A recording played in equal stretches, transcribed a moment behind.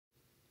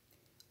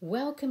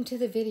Welcome to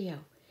the video.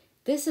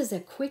 This is a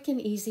quick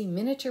and easy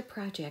miniature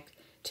project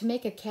to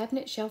make a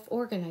cabinet shelf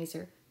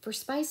organizer for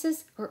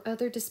spices or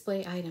other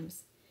display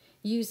items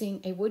using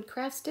a wood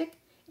craft stick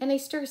and a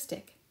stir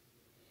stick.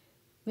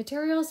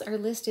 Materials are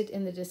listed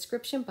in the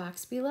description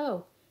box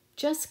below.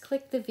 Just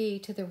click the V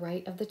to the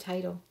right of the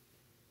title.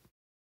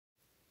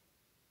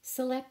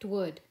 Select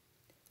wood.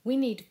 We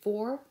need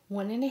 4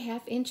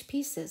 1.5-inch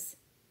pieces.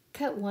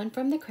 Cut 1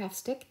 from the craft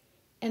stick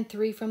and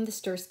 3 from the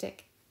stir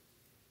stick.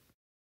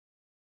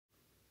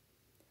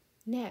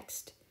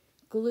 Next,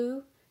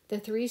 glue the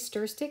 3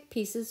 stir stick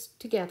pieces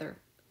together.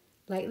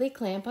 Lightly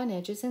clamp on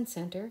edges and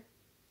center.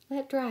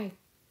 Let dry.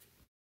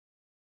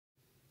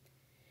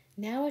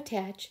 Now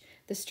attach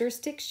the stir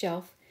stick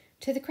shelf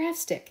to the craft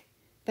stick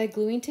by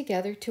gluing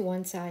together to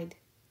one side.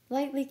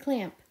 Lightly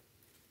clamp.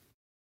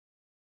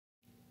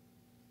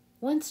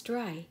 Once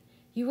dry,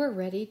 you are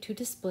ready to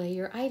display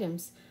your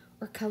items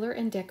or color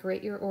and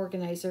decorate your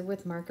organizer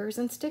with markers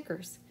and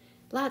stickers.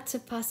 Lots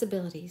of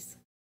possibilities.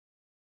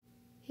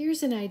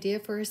 Here's an idea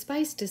for a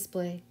spice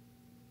display.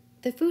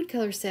 The food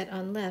color set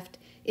on left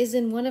is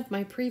in one of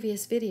my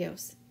previous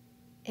videos,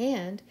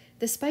 and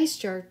the spice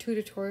jar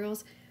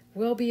tutorials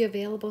will be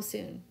available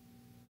soon.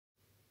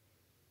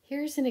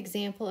 Here's an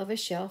example of a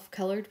shelf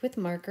colored with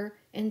marker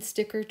and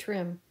sticker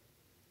trim.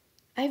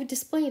 I've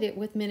displayed it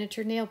with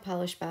miniature nail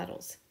polish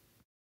bottles.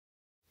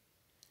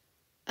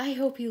 I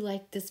hope you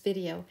liked this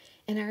video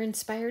and are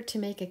inspired to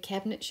make a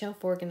cabinet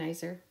shelf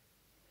organizer.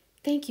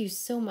 Thank you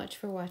so much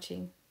for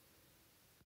watching.